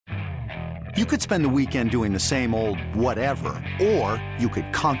You could spend the weekend doing the same old whatever, or you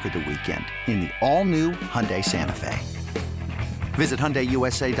could conquer the weekend in the all-new Hyundai Santa Fe. Visit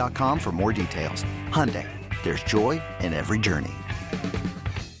HyundaiUSA.com for more details. Hyundai, there's joy in every journey.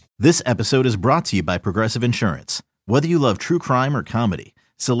 This episode is brought to you by Progressive Insurance. Whether you love true crime or comedy,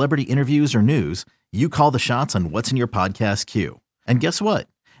 celebrity interviews or news, you call the shots on what's in your podcast queue. And guess what?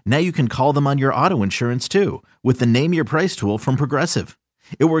 Now you can call them on your auto insurance too with the Name Your Price tool from Progressive.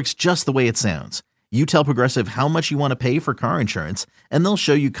 It works just the way it sounds. You tell Progressive how much you want to pay for car insurance, and they'll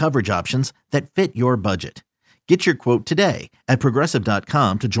show you coverage options that fit your budget. Get your quote today at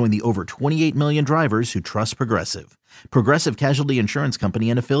Progressive.com to join the over 28 million drivers who trust Progressive. Progressive Casualty Insurance Company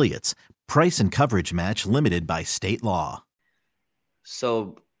and Affiliates. Price and coverage match limited by state law.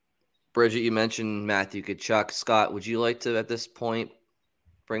 So, Bridget, you mentioned Matthew Tkachuk. Scott, would you like to, at this point,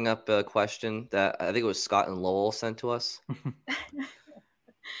 bring up a question that I think it was Scott and Lowell sent to us?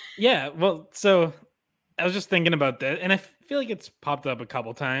 Yeah, well, so I was just thinking about that, and I feel like it's popped up a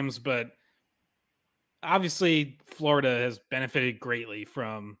couple times, but obviously Florida has benefited greatly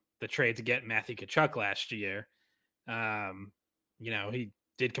from the trade to get Matthew Tkachuk last year. He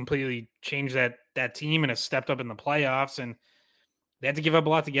did completely change that team and has stepped up in the playoffs, and they had to give up a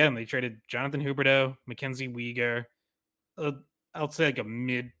lot to get him. They traded Jonathan Huberdeau, Mackenzie Weegar, I'll say like a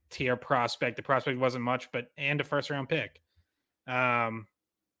mid-tier prospect. The prospect wasn't much, and a first-round pick.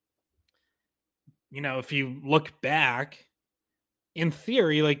 If you look back, in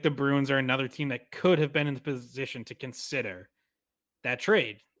theory, like the Bruins are another team that could have been in the position to consider that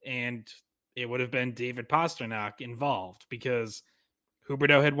trade. And it would have been David Pastrnak involved because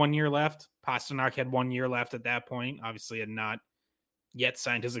Huberdeau had 1 year left. Pastrnak had 1 year left at that point. Obviously had not yet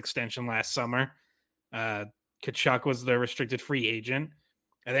signed his extension last summer. Tkachuk was the restricted free agent.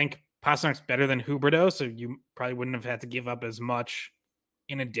 I think Pasternak's better than Huberdeau, so you probably wouldn't have had to give up as much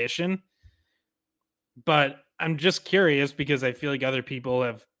in addition. But I'm just curious because I feel like other people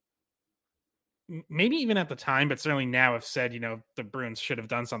have, maybe even at the time, but certainly now have said, the Bruins should have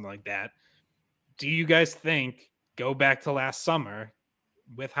done something like that. Do you guys think, go back to last summer,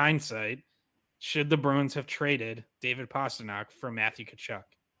 with hindsight, should the Bruins have traded David Pastrnak for Matthew Tkachuk?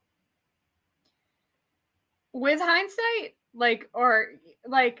 With hindsight,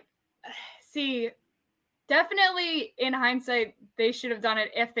 definitely in hindsight, they should have done it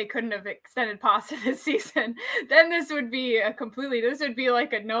if they couldn't have extended Pasta this season. Then this would be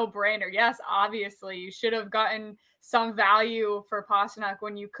like a no-brainer. Yes, obviously, you should have gotten some value for Pastrnak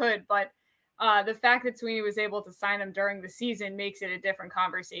when you could, but the fact that Sweeney was able to sign him during the season makes it a different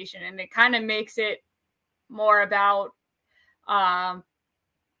conversation, and it kind of makes it more about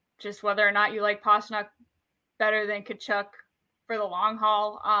just whether or not you like Pastrnak better than Tkachuk for the long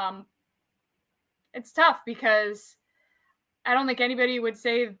haul. It's tough because I don't think anybody would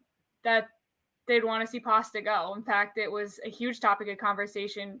say that they'd want to see Pasta go. In fact, it was a huge topic of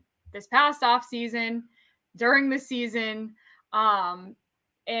conversation this past offseason, during the season,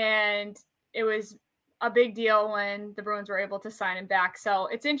 and it was a big deal when the Bruins were able to sign him back. So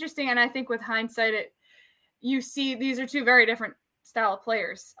it's interesting, and I think with hindsight, you see these are two very different style of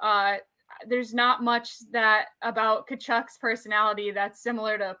players. There's not much about Tkachuk's personality that's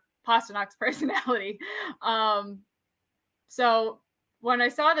similar to Pasternak's personality. So when I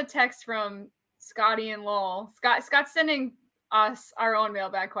saw the text from Scotty and Lowell, Scott's sending us our own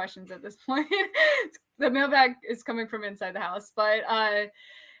mailbag questions at this point. The mailbag is coming from inside the house, but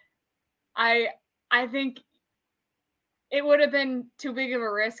I think it would have been too big of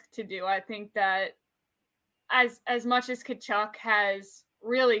a risk to do. I think that as much as Tkachuk has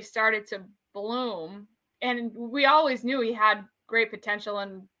really started to bloom, and we always knew he had great potential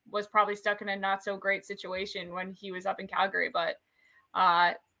and was probably stuck in a not so great situation when he was up in Calgary, but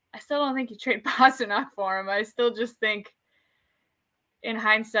I still don't think you trade Pastrnak for him. I still just think in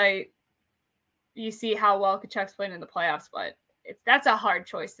hindsight, you see how well Tkachuk's playing in the playoffs, but that's a hard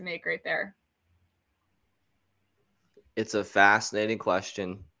choice to make right there. It's a fascinating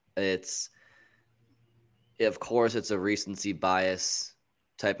question. Of course, it's a recency bias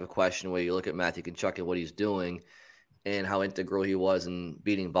type of question where you look at Matthew Tkachuk and what he's doing and how integral he was in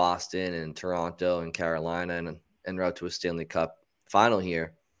beating Boston and Toronto and Carolina and route to a Stanley Cup final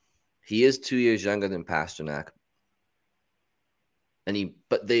here. He is 2 years younger than Pastrnak.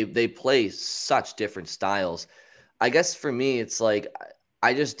 But they play such different styles. I guess for me, it's like,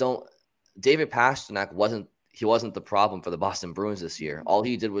 David Pastrnak wasn't the problem for the Boston Bruins this year. All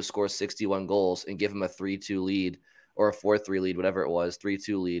he did was score 61 goals and give him a 3-2 lead or a 4-3 lead, whatever it was,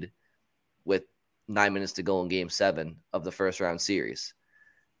 3-2 lead with 9 minutes to go in Game 7 of the first round series.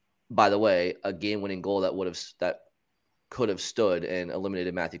 By the way, a game-winning goal that could have stood and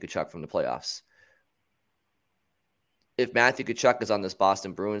eliminated Matthew Tkachuk from the playoffs. If Matthew Tkachuk is on this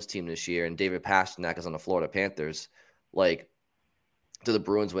Boston Bruins team this year and David Pastrnak is on the Florida Panthers, like, do the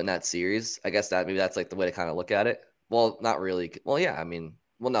Bruins win that series? I guess maybe that's like the way to kind of look at it. Well, not really. Well, yeah, I mean,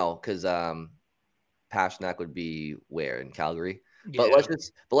 well, no, because Pastrnak would be where, in Calgary? Yeah. But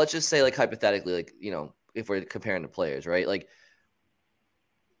let's just say, like, hypothetically, like, you know, if we're comparing the players, right? Like,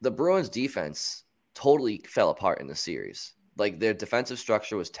 the Bruins defense totally fell apart in the series. Like, their defensive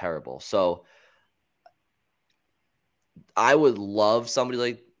structure was terrible. So I would love somebody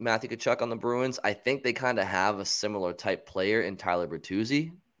like Matthew Tkachuk on the Bruins. I think they kind of have a similar type player in Tyler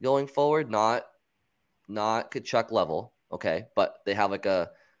Bertuzzi going forward. Not Tkachuk level, okay, but they have like a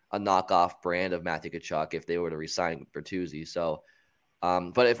knockoff brand of Matthew Tkachuk if they were to resign Bertuzzi. So,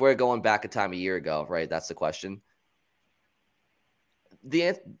 but if we're going back a time a year ago, right, that's the question.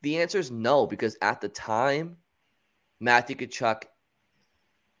 The answer is no, because at the time, Matthew Tkachuk,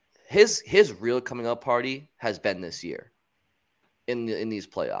 his real coming up party has been this year in these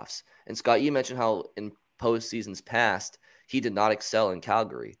playoffs. And Scott, you mentioned how in postseasons past he did not excel in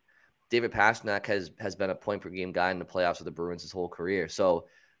Calgary. David Pastrnak has been a point per game guy in the playoffs with the Bruins his whole career. So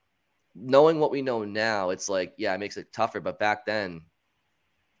knowing what we know now, it's like, yeah, it makes it tougher. But back then,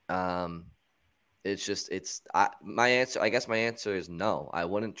 my answer is no. I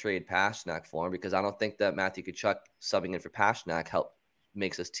wouldn't trade Pastrnak for him because I don't think that Matthew Tkachuk subbing in for Pastrnak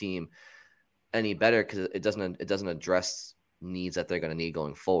makes this team any better, because it doesn't address needs that they're going to need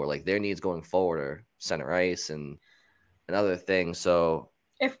going forward. Like, their needs going forward are center ice and other things. So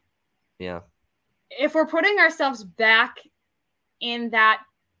if we're putting ourselves back in that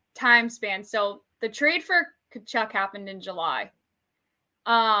time span, so the trade for Tkachuk happened in July.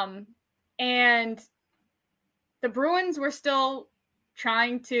 And the Bruins were still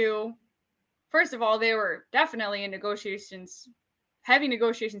trying to, first of all, they were definitely in heavy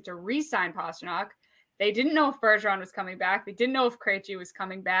negotiations to re-sign Pastrnak. They didn't know if Bergeron was coming back. They didn't know if Krejci was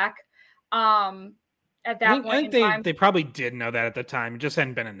coming back. At that point in time, they probably did know that at the time. It just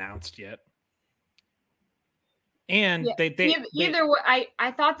hadn't been announced yet. And either way,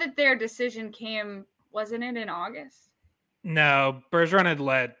 I thought that their decision came, wasn't it in August? No, Bergeron had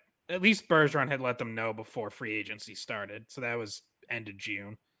let them know before free agency started. So that was end of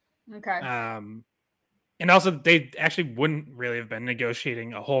June. Okay. And also, they actually wouldn't really have been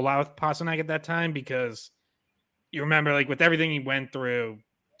negotiating a whole lot with Pastrnak at that time, because you remember, like, with everything he went through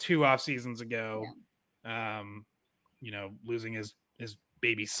 2 off seasons ago, losing his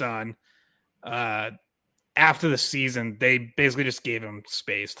baby son. After the season, they basically just gave him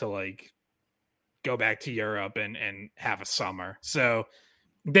space to, like, go back to Europe and have a summer. So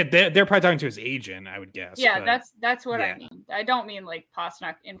they're probably talking to his agent, I would guess. Yeah, but that's what I mean. I don't mean like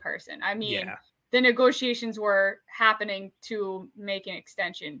Pastrnak in person. I mean, yeah. The negotiations were happening to make an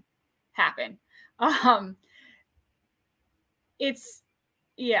extension happen. It's,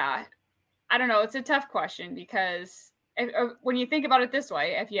 yeah, I don't know. It's a tough question because when you think about it this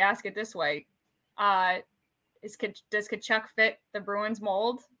way, if you ask it this way, does Tkachuk fit the Bruins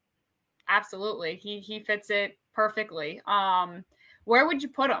mold? Absolutely. He fits it perfectly. Where would you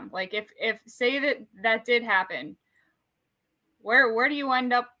put him? Like, if say that did happen, where do you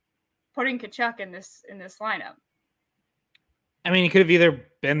end up putting Tkachuk in this lineup? I mean, he could have either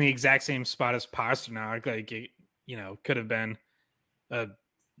been the exact same spot as Pastrnak, like, could have been a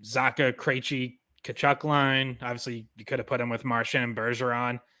Zacha, Krejci, Tkachuk line. Obviously, you could have put him with Marchand and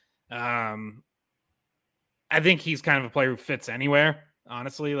Bergeron. I think he's kind of a player who fits anywhere,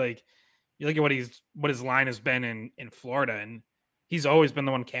 honestly. Like, you look at what his line has been in Florida, and he's always been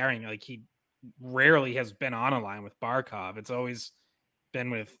the one carrying. Like, he rarely has been on a line with Barkov. It's always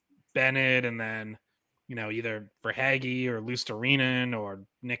been with Bennett, and then, either Verhaeghe or Luostarinen or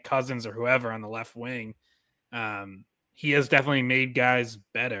Nick Cousins or whoever on the left wing. He has definitely made guys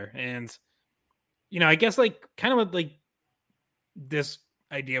better. And, I guess, like, kind of like this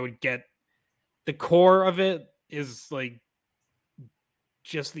idea would get, the core of it is like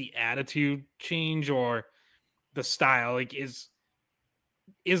just the attitude change or the style. Like, is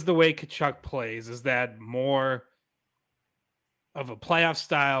the way Tkachuk plays, is that more of a playoff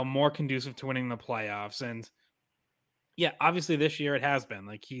style, more conducive to winning the playoffs? And yeah, obviously this year it has been.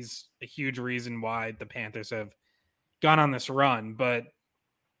 Like, he's a huge reason why the Panthers have gone on this run. But,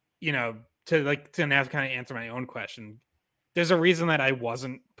 to now kind of answer my own question, there's a reason that I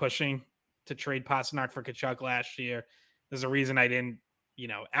wasn't pushing to trade Pastrnak for Tkachuk last year. There's a reason I didn't,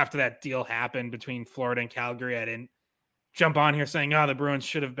 after that deal happened between Florida and Calgary, I didn't jump on here saying, the Bruins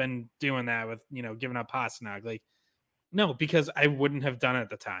should have been doing that with, giving up Pastrnak. Like, no, because I wouldn't have done it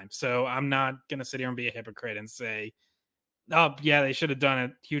at the time. So I'm not going to sit here and be a hypocrite and say oh yeah, they should have done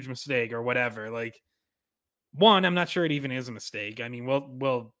a huge mistake or whatever. Like, one, I'm not sure it even is a mistake. I mean,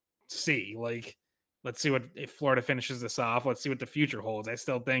 we'll see. Like, let's see if Florida finishes this off. Let's see what the future holds. I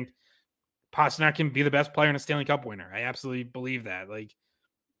still think Pastrnak can be the best player in a Stanley Cup winner. I absolutely believe that. Like,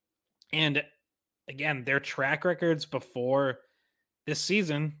 and again, their track records before this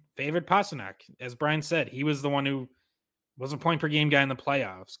season favored Pastrnak. As Brian said, he was the one who was a point per game guy in the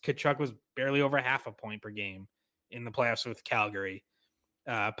playoffs. Tkachuk was barely over half a point per game in the playoffs with Calgary.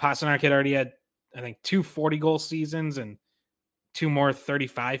 Pastrnak had already had, I think, 2 40-goal seasons and 2 more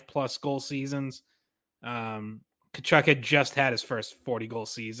 35-plus goal seasons. Tkachuk had just had his first 40-goal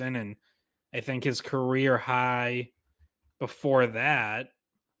season, and I think his career high before that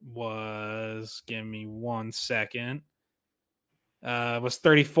was, give me 1 second, was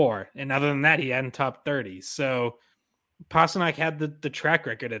 34. And other than that, he hadn't topped 30. So Pastrnak had the track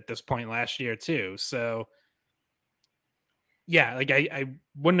record at this point last year too. So yeah, like I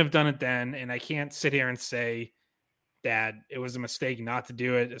wouldn't have done it then. And I can't sit here and say that it was a mistake not to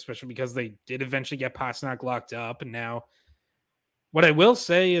do it, especially because they did eventually get Pastrnak locked up. And now what I will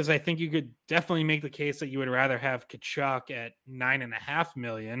say is I think you could definitely make the case that you would rather have Tkachuk at $9.5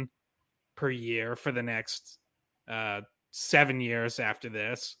 million per year for the next 7 years after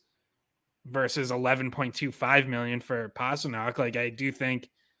this versus $11.25 million for Pastrnak. Like, I do think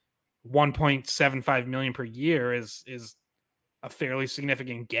 $1.75 million per year is a fairly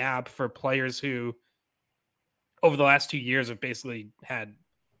significant gap for players who over the last 2 years have basically had,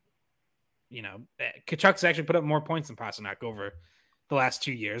 Tkachuk's actually put up more points than Pastrnak over the last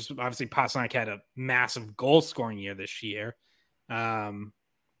 2 years. Obviously, Pastrnak had a massive goal scoring year this year. But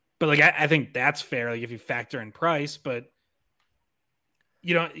like, I think that's fair. Like, if you factor in price, but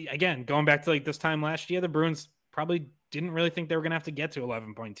again, going back to like this time last year, the Bruins probably didn't really think they were going to have to get to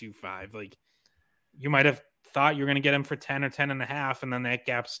 11.25. Like, you might have thought you were going to get him for 10 or 10.5, and then that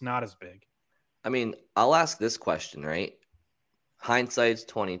gap's not as big. I mean, I'll ask this question, right? Hindsight's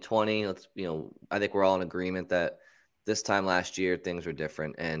 2020. I think we're all in agreement that this time last year things were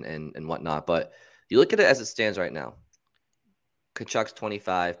different and whatnot. But you look at it as it stands right now. Tkachuk's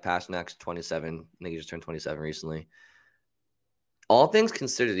 25, Pasternak's 27. I think he just turned 27 recently. All things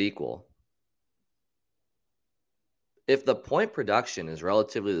considered equal, if the point production is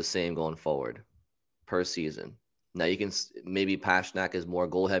relatively the same going forward per season, now you can maybe Pastrnak is more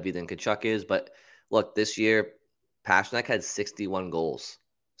goal heavy than Tkachuk is, but look, this year Pastrnak had 61 goals.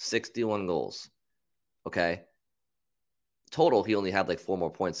 61 goals. Okay. Total, he only had like 4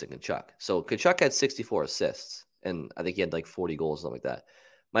 more points than Tkachuk. So Tkachuk had 64 assists, and I think he had like 40 goals, something like that.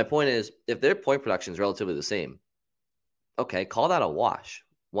 My point is, if their point production is relatively the same, okay, call that a wash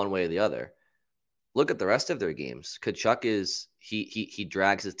one way or the other. Look at the rest of their games. Tkachuk is he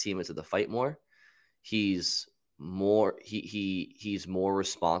drags his team into the fight more. He's more he's more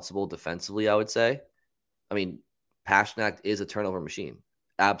responsible defensively, I would say. I mean, Pastrnak is a turnover machine.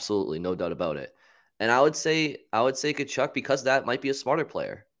 Absolutely, no doubt about it. And I would say Tkachuk, because that might be a smarter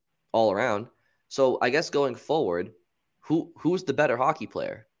player all around. So I guess going forward, who's the better hockey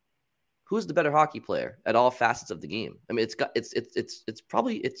player? Who's the better hockey player at all facets of the game? I mean, it's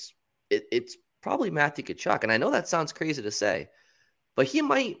probably Matthew Tkachuk, and I know that sounds crazy to say, but he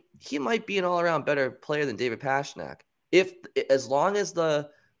might be an all-around better player than David Pastrnak as long as the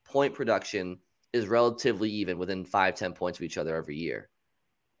point production is relatively even, within 5-10 points of each other every year.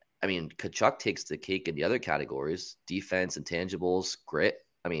 I mean, Tkachuk takes the cake in the other categories: defense, intangibles, grit.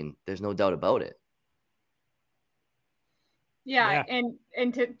 I mean, there's no doubt about it. Yeah.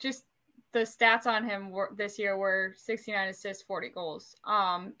 and to just the stats on him this year were 69 assists, 40 goals.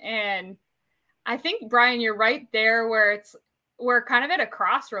 And I think, Brian, you're right there where we're kind of at a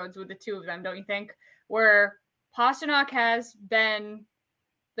crossroads with the two of them, don't you think? Where Pastrnak has been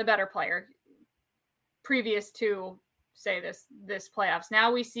the better player previous to, say, this playoffs.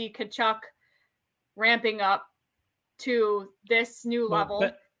 Now we see Tkachuk ramping up to this new level.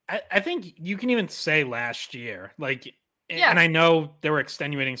 But I think you can even say last year, like, yeah. And I know there were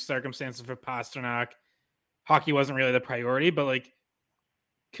extenuating circumstances for Pastrnak. Hockey wasn't really the priority, but like,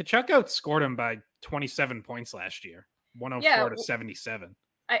 Tkachuk outscored him by 27 points last year, 104 to 77.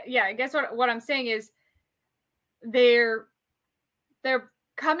 I guess what I'm saying is they're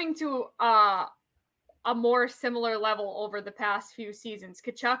coming to a more similar level over the past few seasons.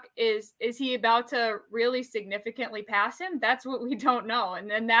 Tkachuk, is he about to really significantly pass him? That's what we don't know.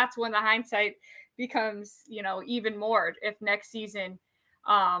 And then that's when the hindsight becomes, even more, if next season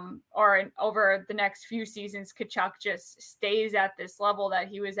or over the next few seasons, Tkachuk just stays at this level that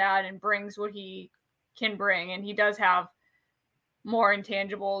he was at and brings what he can bring. And he does have more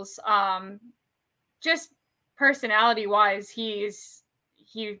intangibles. Just personality wise, he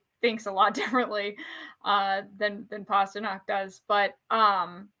thinks a lot differently than Pastrnak does. But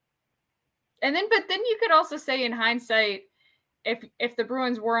then you could also say in hindsight, if the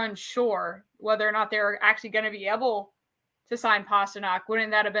Bruins were unsure whether or not they were actually going to be able to sign Pastrnak,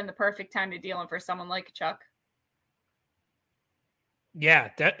 wouldn't that have been the perfect time to deal him for someone like Tkachuk? Yeah,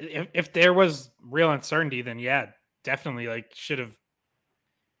 if there was real uncertainty, then yeah, definitely like should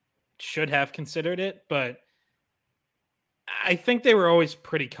have considered it. But I think they were always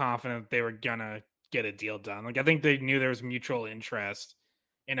pretty confident they were gonna get a deal done. Like I think they knew there was mutual interest,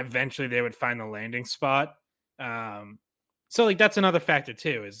 and eventually they would find the landing spot. So like that's another factor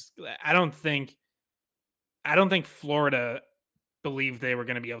too. Is I don't think Florida believed they were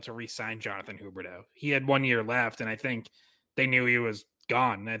going to be able to re-sign Jonathan Huberdeau. He had 1 year left, and I think they knew he was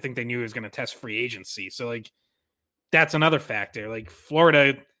gone. And I think they knew he was going to test free agency. So like that's another factor. Like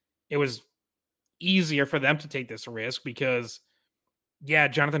Florida, it was easier for them to take this risk because yeah,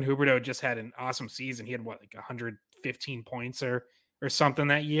 Jonathan Huberdeau just had an awesome season. He had what, like 115 points or something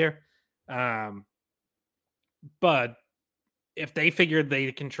that year. But if they figured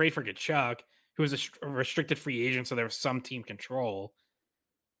they can trade for Tkachuk, who was a restricted free agent, so there was some team control,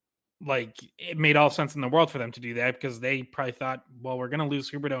 like it made all sense in the world for them to do that because they probably thought, well, we're going to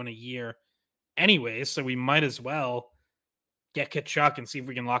lose Huberdeau in a year anyways, so we might as well get Tkachuk and see if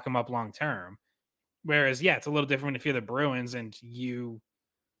we can lock him up long term. Whereas, yeah, it's a little different if you're the Bruins and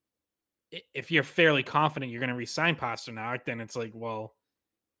if you're fairly confident you're going to re-sign Pastrnak, then it's like, well,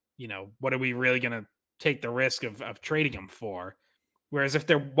 you know, what are we really going to take the risk of trading him for? Whereas if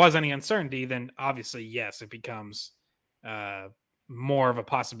there was any uncertainty, then obviously, yes, it becomes more of a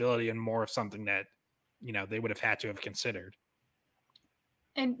possibility and more of something that, you know, they would have had to have considered.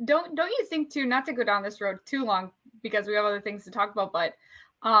 And don't you think too, not to go down this road too long because we have other things to talk about, but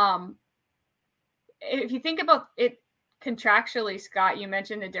if you think about it contractually, Scott, you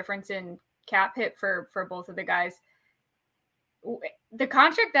mentioned the difference in cap hit for both of the guys. The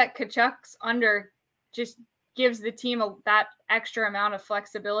contract that Tkachuk's under just gives the team that extra amount of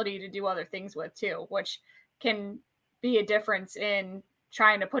flexibility to do other things with too, which can be a difference in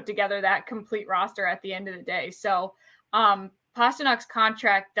trying to put together that complete roster at the end of the day. So Pasternak's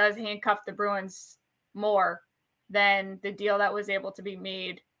contract does handcuff the Bruins more than the deal that was able to be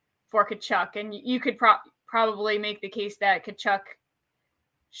made for Tkachuk. And you could probably make the case that Tkachuk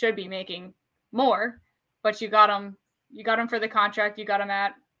should be making more, but you got him for the contract. You got him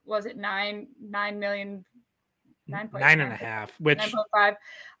at, was it 9 million? 9.5, which 9.5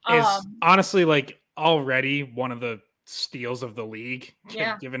 is honestly like already one of the steals of the league,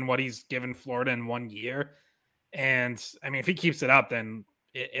 given what he's given Florida in 1 year. And I mean, if he keeps it up, then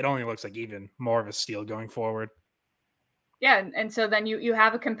it only looks like even more of a steal going forward. Yeah, and so then you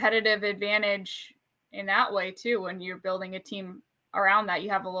have a competitive advantage in that way too. When you're building a team around that, you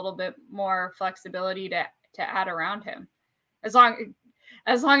have a little bit more flexibility to add around him, as long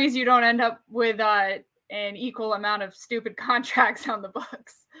as you don't end up with an equal amount of stupid contracts on the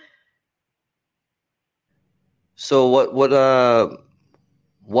books. So what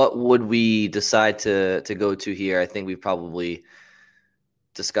would we decide to go to here? I think we've probably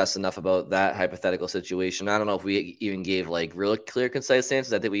discussed enough about that hypothetical situation. I don't know if we even gave like real clear, concise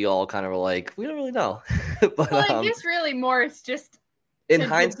answers. I think we all kind of were like, we don't really know. But well, I guess really more it's just in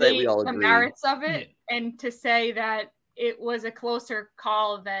hindsight, we all agree the merits of it, and to say that it was a closer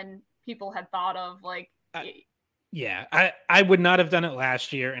call than people had thought of. Like, I would not have done it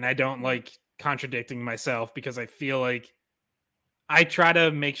last year, and I don't like contradicting myself because I feel like I try to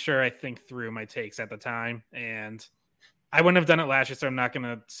make sure I think through my takes at the time, and I wouldn't have done it last year, so I'm not going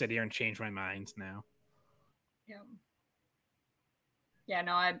to sit here and change my mind now. Yeah,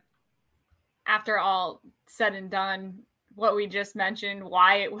 no, after all said and done, what we just mentioned,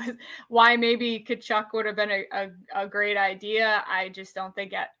 why maybe Tkachuk would have been a great idea. I just don't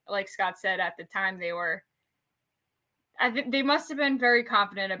think, like Scott said, at the time I think they must have been very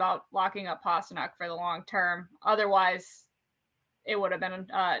confident about locking up Pastrnak for the long term. Otherwise, it would have been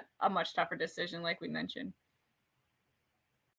a much tougher decision, like we mentioned.